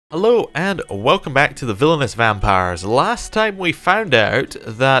Hello and welcome back to the Villainous Vampires. Last time we found out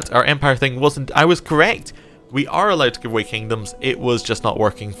that our empire thing wasn't... I was correct. We are allowed to give away kingdoms. It was just not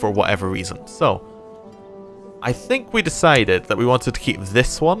working for whatever reason. So, I think we decided that we wanted to keep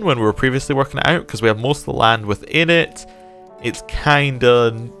this one when we were previously working it out because we have most of the land within it. It's kind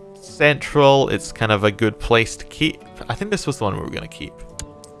of central. It's kind of a good place to keep. I think this was the one we were going to keep.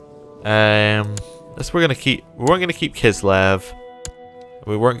 This we're going to keep... We weren't going to keep Kislev.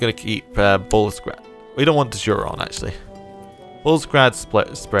 We weren't going to keep Bolesgrad. We don't want de jure on, actually. Bolesgrad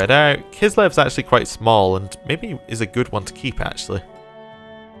spread out. Kislev's actually quite small and maybe is a good one to keep, actually.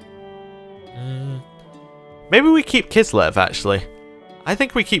 Maybe we keep Kislev, actually. I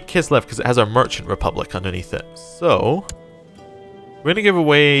think we keep Kislev because it has our Merchant Republic underneath it. So, we're going to give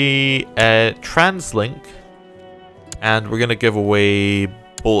away Translink. And we're going to give away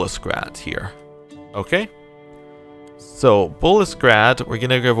Bolesgrad here. Okay? So, Bolesgrad, we're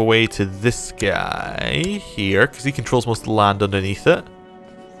going to give away to this guy here, because he controls most of the land underneath it.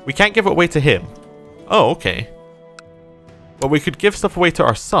 We can't give it away to him. Oh, okay. But we could give stuff away to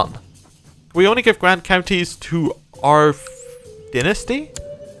our son. We only give Grand Counties to our dynasty?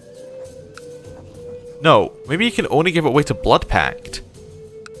 No, maybe you can only give it away to Blood Pact.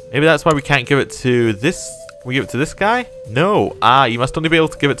 Maybe that's why we can't give it to this... Can we give it to this guy? No. Ah, you must only be able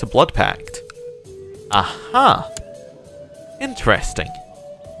to give it to Blood Pact. Aha. Interesting.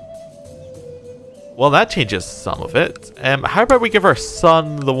 Well, that changes some of it. How about we give our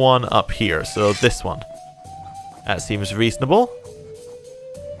son the one up here? So this one. That seems reasonable.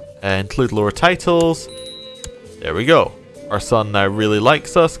 Include lower titles. There we go. Our son now really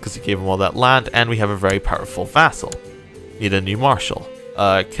likes us because he gave him all that land, and we have a very powerful vassal. Need a new marshal.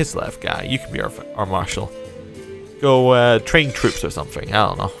 Kislev guy, you can be our marshal. Go train troops or something. I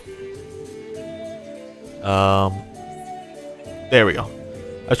don't know. There we go.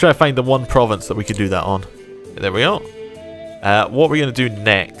 I was trying to find the one province that we could do that on. There we go. What we're going to do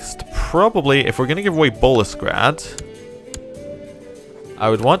next. Probably, if we're going to give away Bolesgrad, I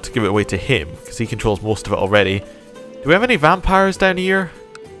would want to give it away to him, because he controls most of it already. Do we have any vampires down here?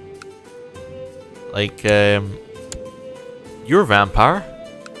 Like, you're a vampire.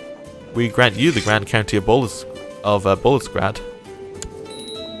 We grant you the Grand County of Bolesgrad.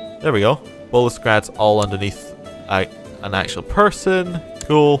 There we go. Bolesgrad's all underneath an actual person.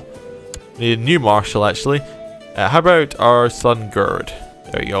 Cool. We need a new marshal, actually. How about our son Gerd?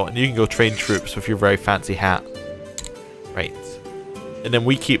 There you go. And you can go train troops with your very fancy hat. Right. And then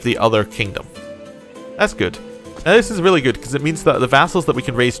we keep the other kingdom. That's good. Now this is really good because it means that the vassals that we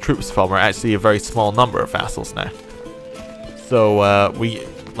can raise troops from are actually a very small number of vassals now. So we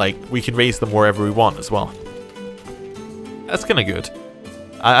can raise them wherever we want as well. That's kind of good.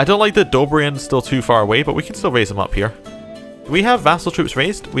 I don't like that Dobrian's still too far away, but we can still raise them up here. Do we have vassal troops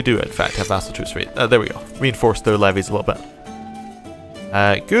raised? We do, in fact, have vassal troops raised. There we go. Reinforce their levies a little bit.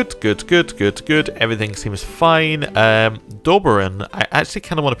 Good. Everything seems fine. Doberan, I actually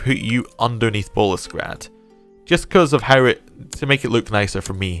kind of want to put you underneath Bolesgrad. Just because of how to make it look nicer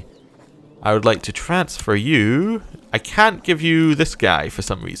for me. I would like to transfer you. I can't give you this guy for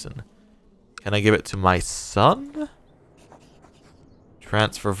some reason. Can I give it to my son?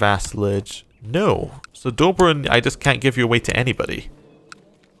 Transfer vassalage. No. So Doberan, I just can't give you away to anybody.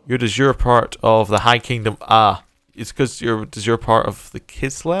 You're de jure part of the High Kingdom. Ah, it's because you're de jure part of the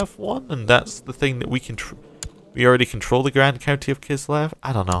Kislev one, and that's the thing that we can. We already control the Grand County of Kislev.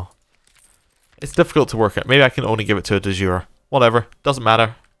 I don't know. It's difficult to work out. Maybe I can only give it to a de jure. Whatever. Doesn't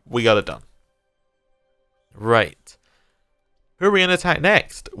matter. We got it done. Right. Who are we going to attack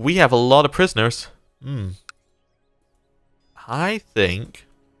next? We have a lot of prisoners. I think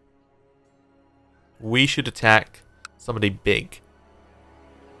we should attack somebody big.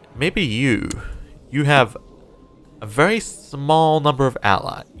 Maybe you. You have a very small number of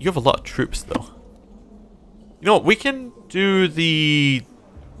allies. You have a lot of troops, though. You know what? We can do the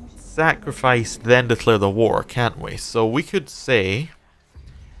sacrifice, then declare the war, can't we? So we could say...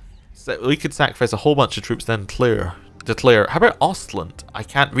 we could sacrifice a whole bunch of troops, then declare... How about Ostland? I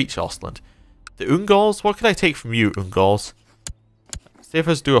can't reach Ostland. The Ungals? What could I take from you, Ungals? Say if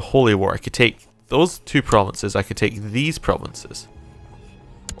I was to do a holy war, I could take those two provinces, I could take these provinces.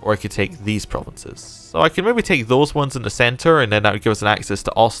 Or I could take these provinces. So I can maybe take those ones in the center, and then that would give us an access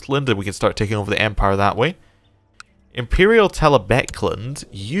to Ostland, and we can start taking over the empire that way. Imperial Talabecland,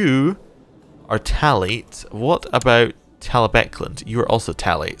 you are Talate. What about Talabecland? You are also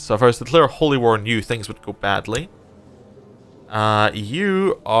Talate. So if I was to declare a holy war on you, things would go badly.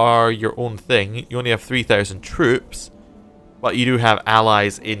 You are your own thing. You only have 3,000 troops. But you do have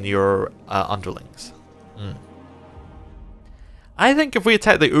allies in your underlings. I think if we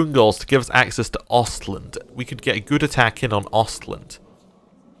attack the Ungals to give us access to Ostland, we could get a good attack in on Ostland.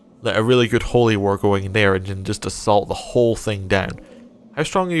 Let a really good holy war going in there and then just assault the whole thing down. How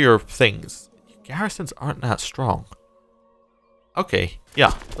strong are your things? Your garrisons aren't that strong. Okay,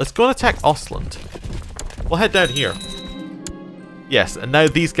 yeah. Let's go and attack Ostland. We'll head down here. Yes, and now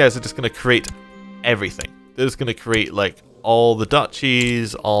these guys are just going to create everything. They're just going to create, like, all the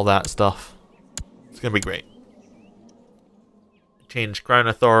duchies, all that stuff. It's going to be great. Change crown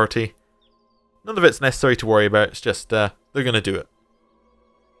authority. None of it's necessary to worry about. It's just, they're going to do it.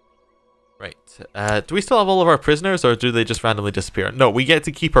 Right. Do we still have all of our prisoners, or do they just randomly disappear? No, we get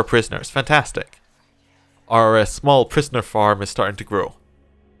to keep our prisoners. Fantastic. Our small prisoner farm is starting to grow.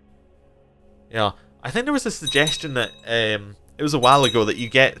 Yeah, I think there was a suggestion that it was a while ago that you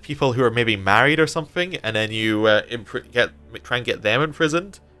get people who are maybe married or something, and then you try and get them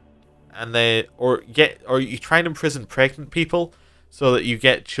imprisoned, and or you try and imprison pregnant people so that you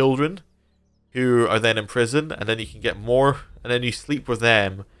get children who are then imprisoned, and then you can get more, and then you sleep with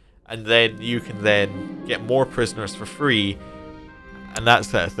them, and then you can then get more prisoners for free, and that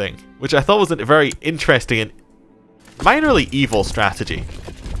sort of thing, which I thought was a very interesting and minorly evil strategy.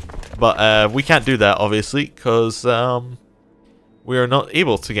 But we can't do that, obviously, because we are not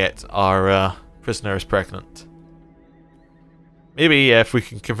able to get our prisoners pregnant. Maybe if we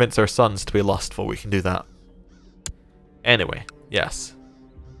can convince our sons to be lustful, we can do that. Anyway, yes.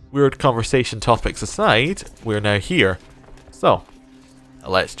 Weird conversation topics aside, we're now here. So,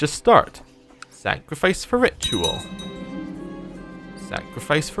 let's just start. Sacrifice for ritual.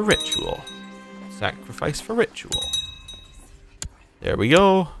 Sacrifice for ritual. Sacrifice for ritual. There we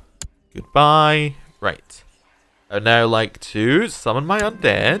go. Goodbye. Right. I'd now like to summon my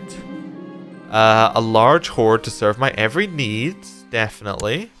undead. A large horde to serve my every need.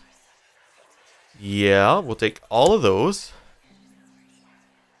 Definitely. Yeah, we'll take all of those.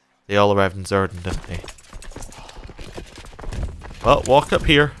 They all arrived in Zerden, didn't they? Well, walk up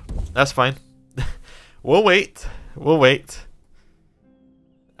here. That's fine. We'll wait. We'll wait.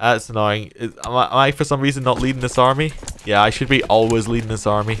 That's annoying. Am I for some reason not leading this army? Yeah, I should be always leading this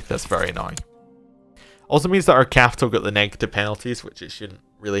army. That's very annoying. Also means that our capital got the negative penalties, which it shouldn't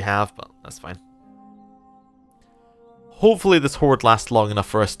really have, but that's fine. Hopefully this horde lasts long enough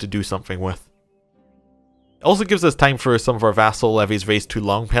for us to do something with. It also gives us time for some of our vassal levies raised too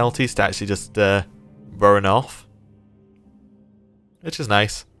long penalties to actually just burn off. Which is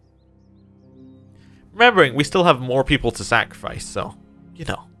nice. Remembering, we still have more people to sacrifice, so, you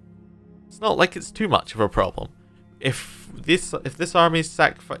know. It's not like it's too much of a problem. If this army's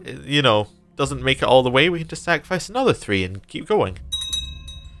sacrifice, you know, doesn't make it all the way, we can just sacrifice another 3 and keep going.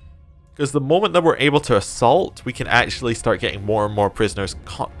 Because the moment that we're able to assault, we can actually start getting more and more prisoners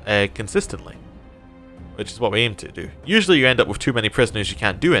consistently. Which is what we aim to do. Usually you end up with too many prisoners you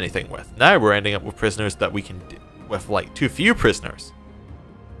can't do anything with. Now we're ending up with prisoners that we can do with, like, too few prisoners.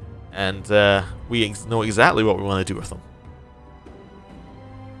 And we know exactly what we want to do with them.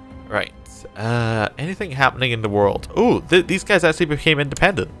 Right. Anything happening in the world? Oh, these guys actually became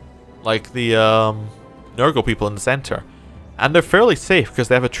independent. Like the Nurgle people in the center. And they're fairly safe because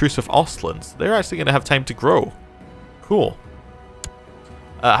they have a truce with Ostland. So they're actually going to have time to grow. Cool.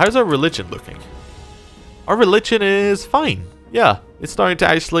 How's our religion looking? Our religion is fine. Yeah, it's starting to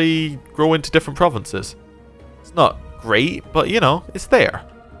actually grow into different provinces. It's not great, but you know, it's there.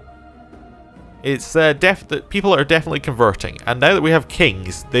 It's people are definitely converting, and now that we have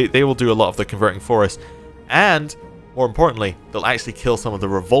kings, they will do a lot of the converting for us, and more importantly, they'll actually kill some of the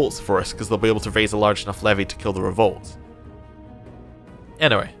revolts for us because they'll be able to raise a large enough levy to kill the revolts.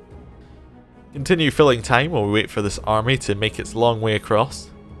 Anyway, continue filling time while we wait for this army to make its long way across,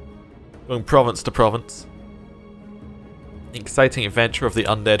 going province to province. Exciting adventure of the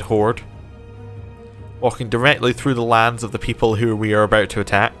undead horde, walking directly through the lands of the people who we are about to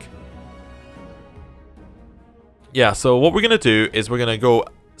attack. Yeah, so what we're going to do is we're going to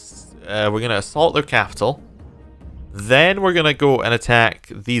assault their capital. Then we're going to go and attack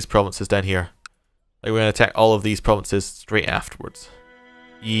these provinces down here. Like, we're going to attack all of these provinces straight afterwards.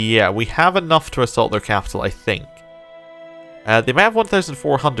 Yeah, we have enough to assault their capital, I think. They might have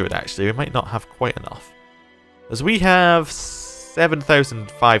 1,400 actually. We might not have quite enough. As we have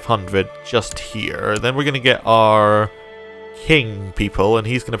 7,500 just here. Then we're going to get our king people, and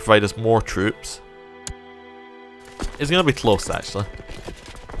he's going to provide us more troops. It's going to be close, actually.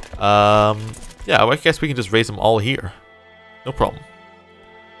 Yeah, well, I guess we can just raise them all here. No problem.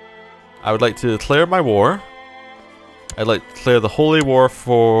 I would like to declare my war. I'd like to declare the Holy War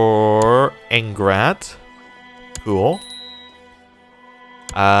for Engrad. Cool.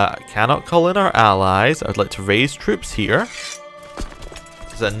 I cannot call in our allies. I'd like to raise troops here.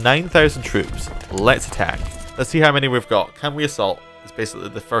 It's at 9,000 troops. Let's attack. Let's see how many we've got. Can we assault? Is basically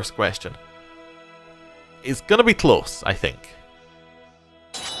the first question. It's gonna be close, I think.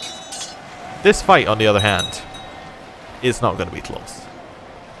 This fight, on the other hand, is not gonna be close.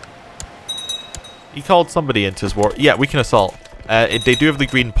 He called somebody into his war. Yeah, we can assault. They do have the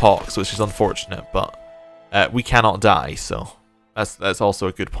green pox, which is unfortunate, but we cannot die, so that's also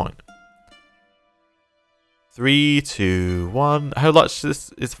a good point. 3, 2, 1. How much?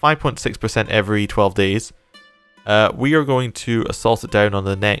 This is 5.6% every 12 days. We are going to assault it down on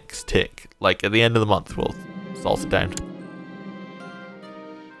the next tick. Like at the end of the month, we'll assault it down.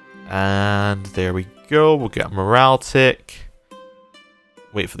 And there we go. We'll get a morale tick.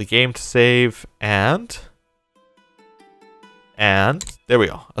 Wait for the game to save. And there we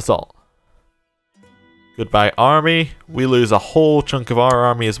go. Assault. Goodbye, army. We lose a whole chunk of our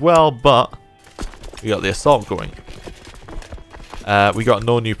army as well, but we got the assault going. We got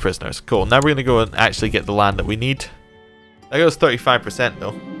no new prisoners. Cool. Now we're going to go and actually get the land that we need. That goes 35%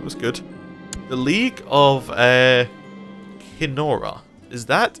 though. It was good. The League of Kinora. Is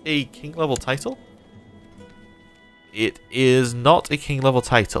that a king level title? It is not a king level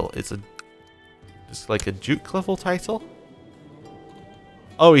title. It's like a duke level title.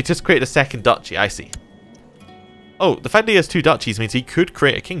 Oh, he just created a second duchy. I see. Oh, the fact that he has 2 duchies means he could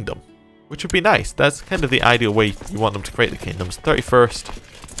create a kingdom, which would be nice. That's kind of the ideal way you want them to create the kingdoms. 31st.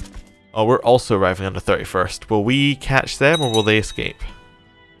 Oh, we're also arriving on the 31st. Will we catch them or will they escape?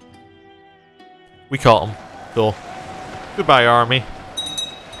 We caught them. Cool. Goodbye, army.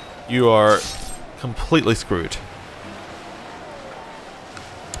 You are completely screwed.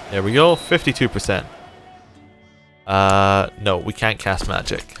 There we go. 52%. No, we can't cast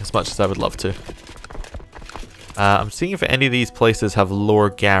magic as much as I would love to. I'm seeing if any of these places have lower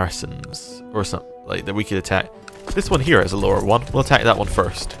garrisons or something like that we could attack. This one here has a lower one. We'll attack that one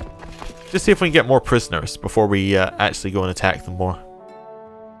first. Just see if we can get more prisoners before we actually go and attack them more.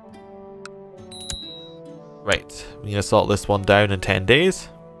 Right, we can assault this one down in 10 days.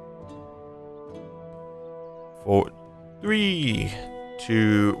 4, 3,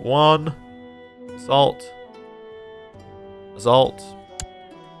 2, 1. Assault. Assault.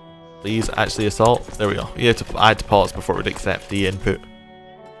 Please actually assault. There we go. I had to pause before we'd accept the input.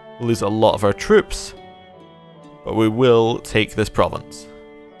 We'll lose a lot of our troops, but we will take this province.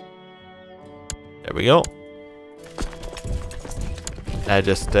 There we go.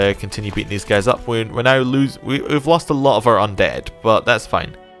 Just continue beating these guys up. We've lost a lot of our undead, but that's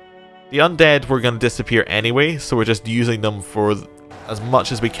fine. The undead were going to disappear anyway, so we're just using them for as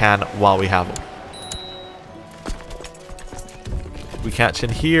much as we can while we have them. We catch in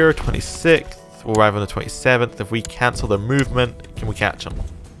here, 26th. We'll arrive on the 27th. If we cancel their movement, can we catch them?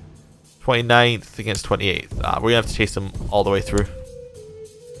 29th against 28th. We're going to have to chase them all the way through.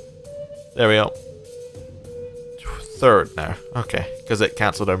 There we go. 3rd now. Okay, because it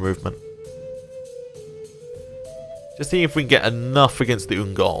cancelled our movement. Just seeing if we can get enough against the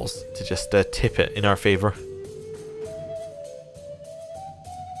Ungals to just tip it in our favour.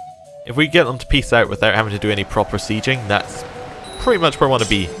 If we get them to peace out without having to do any proper sieging, that's pretty much where I want to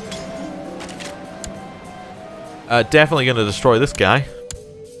be. Definitely going to destroy this guy.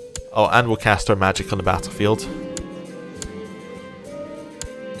 Oh, and we'll cast our magic on the battlefield.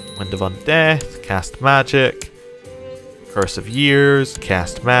 Wind of Undeath, cast magic. Curse of Years,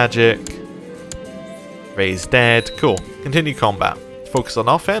 cast magic. Raise dead. Cool. Continue combat. Focus on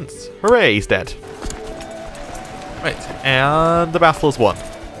offense. Hooray, he's dead. Right, and the battle is won.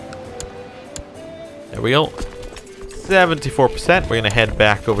 There we go. 74%. We're going to head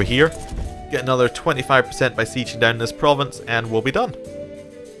back over here. Get another 25% by sieging down this province, and we'll be done.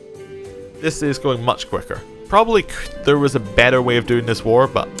 This is going much quicker. Probably there was a better way of doing this war,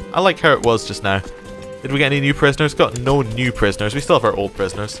 but I like how it was just now. Did we get any new prisoners? Got no new prisoners. We still have our old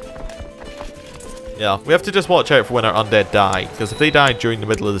prisoners. Yeah, we have to just watch out for when our undead die, because if they die during the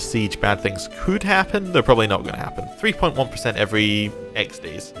middle of the siege, bad things could happen. They're probably not going to happen. 3.1% every X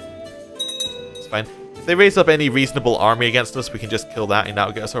days. It's fine. If they raise up any reasonable army against us, we can just kill that, and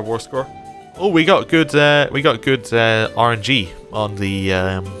that'll get us our war score. Oh, we got good RNG on the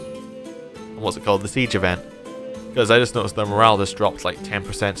what's it called, the siege event, because I just noticed their morale just dropped like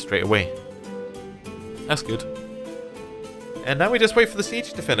 10% straight away. That's good. And now we just wait for the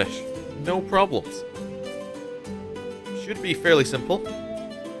siege to finish. No problems. Should be fairly simple.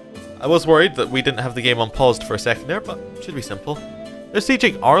 I was worried that we didn't have the game on paused for a second there, but it should be simple. They're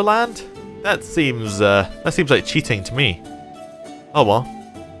sieging our land? That seems like cheating to me. Oh well.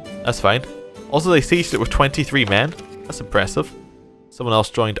 That's fine. Also, they sieged it with 23 men. That's impressive. Someone else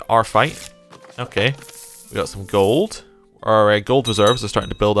joined our fight. Okay. We got some gold. Our gold reserves are starting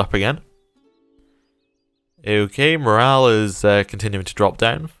to build up again. Okay, morale is continuing to drop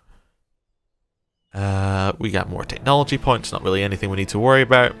down. We got more technology points, not really anything we need to worry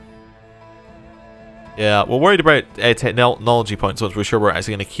about. Yeah, we're worried about technology points once we're sure we're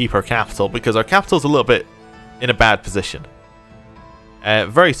actually going to keep our capital, because our capital's a little bit in a bad position.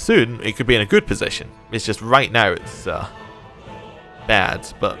 Very soon, it could be in a good position. It's just right now it's bad,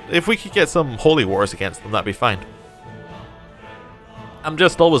 but if we could get some holy wars against them, that'd be fine. I'm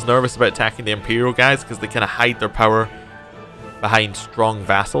just always nervous about attacking the Imperial guys, because they kind of hide their power behind strong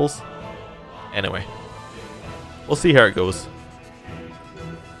vassals. Anyway, we'll see how it goes.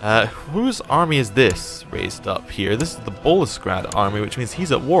 Whose army is this raised up here? This is the Bolusgrad army, which means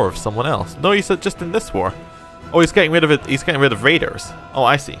he's at war with someone else. No, he's just in this war. Oh, he's getting rid of it. He's getting rid of raiders. Oh,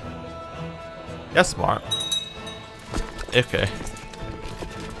 I see. That's smart. Okay.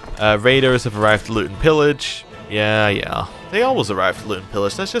 Raiders have arrived to loot and pillage. Yeah. They always arrive to loot and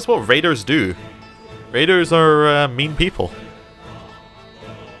pillage. That's just what raiders do. Raiders are mean people.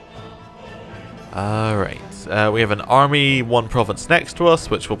 Alright. We have an army, one province next to us,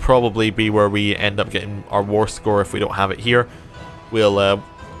 which will probably be where we end up getting our war score if we don't have it here. We'll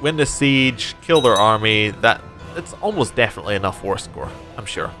win the siege, kill their army. It's almost definitely enough war score, I'm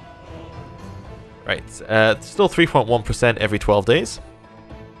sure. Right, still 3.1% every 12 days.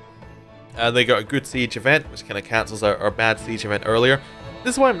 They got a good siege event, which kind of cancels out our bad siege event earlier.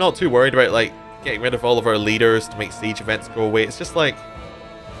 This is why I'm not too worried about like getting rid of all of our leaders to make siege events go away. It's just like,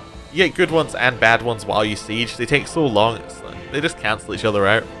 you get good ones and bad ones while you siege. They take so long, it's like, they just cancel each other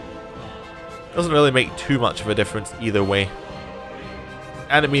out. Doesn't really make too much of a difference either way.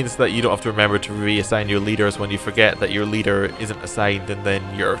 And it means that you don't have to remember to reassign your leaders when you forget that your leader isn't assigned, and then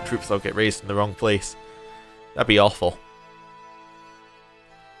your troops all get raised in the wrong place. That'd be awful.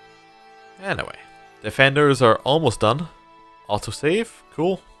 Anyway, defenders are almost done. Autosave,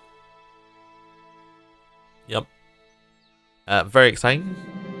 cool. Yep. Very exciting.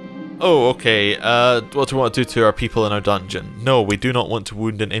 Oh, okay. What do we want to do to our people in our dungeon? No, we do not want to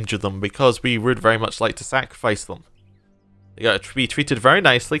wound and injure them, because we would very much like to sacrifice them. They got to be treated very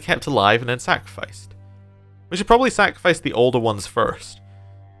nicely, kept alive, and then sacrificed. We should probably sacrifice the older ones first,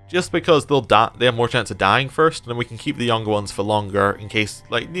 just because they'll die. They have more chance of dying first, and then we can keep the younger ones for longer in case,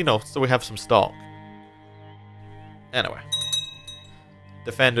 like, you know, so we have some stock. Anyway,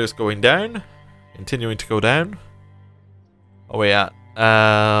 defenders going down, continuing to go down. Oh, we at?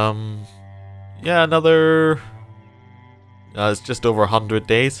 Yeah, another. It's just over 100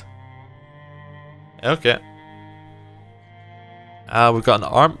 days. Okay. We've got an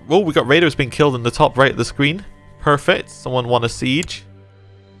arm. Oh, we got raiders being killed in the top right of the screen. Perfect. Someone won a siege.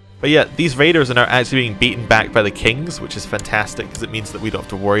 But yeah, these raiders are now actually being beaten back by the kings, which is fantastic because it means that we don't have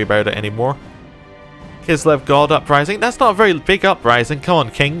to worry about it anymore. Kislev God uprising. That's not a very big uprising. Come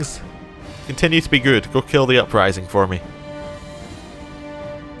on, kings. Continue to be good. Go kill the uprising for me.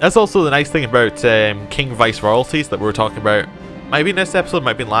 That's also the nice thing about king vice royalties that we were talking about. Might be in this episode,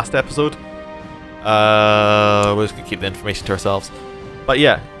 might be in last episode. We're just going to keep the information to ourselves. But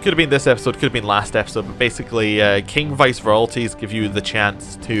yeah, could have been this episode, could have been last episode. But basically, king vice royalties give you the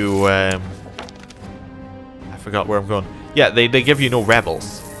chance to... I forgot where I'm going. Yeah, they give you no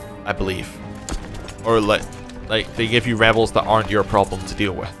rebels, I believe. Or like they give you rebels that aren't your problem to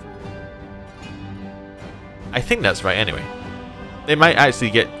deal with. I think that's right anyway. They might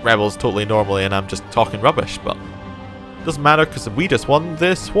actually get rebels totally normally and I'm just talking rubbish, but it doesn't matter because we just won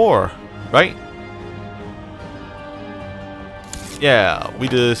this war, right? Yeah, we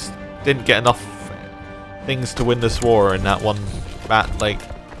just didn't get enough things to win this war in that one like,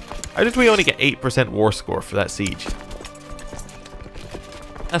 how did we only get 8% war score for that siege?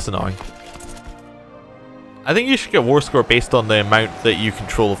 That's annoying. I think you should get war score based on the amount that you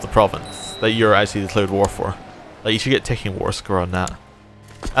control of the province that you're actually declared war for. Like, you should get ticking war score on that.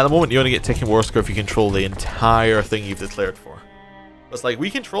 At the moment, you only get ticking war score if you control the entire thing you've declared for. But it's like,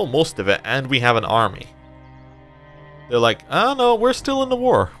 we control most of it, and we have an army. They're like, oh no, we're still in the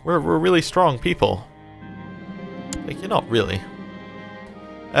war. We're really strong people. Like, you're not really.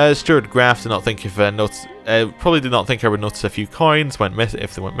 Stuart Graff did not think if probably did not think I would notice a few coins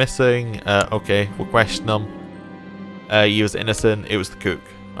if they went missing. Okay, we'll question them. He was innocent. It was the cook.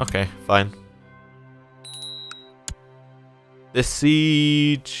 Okay, fine. This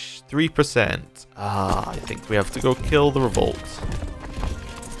siege, 3%. I think we have to go kill the revolt.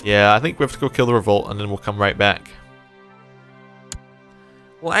 Yeah, I think we have to go kill the revolt and then we'll come right back.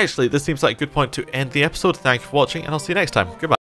 Well, actually, this seems like a good point to end the episode. Thank you for watching and I'll see you next time. Goodbye.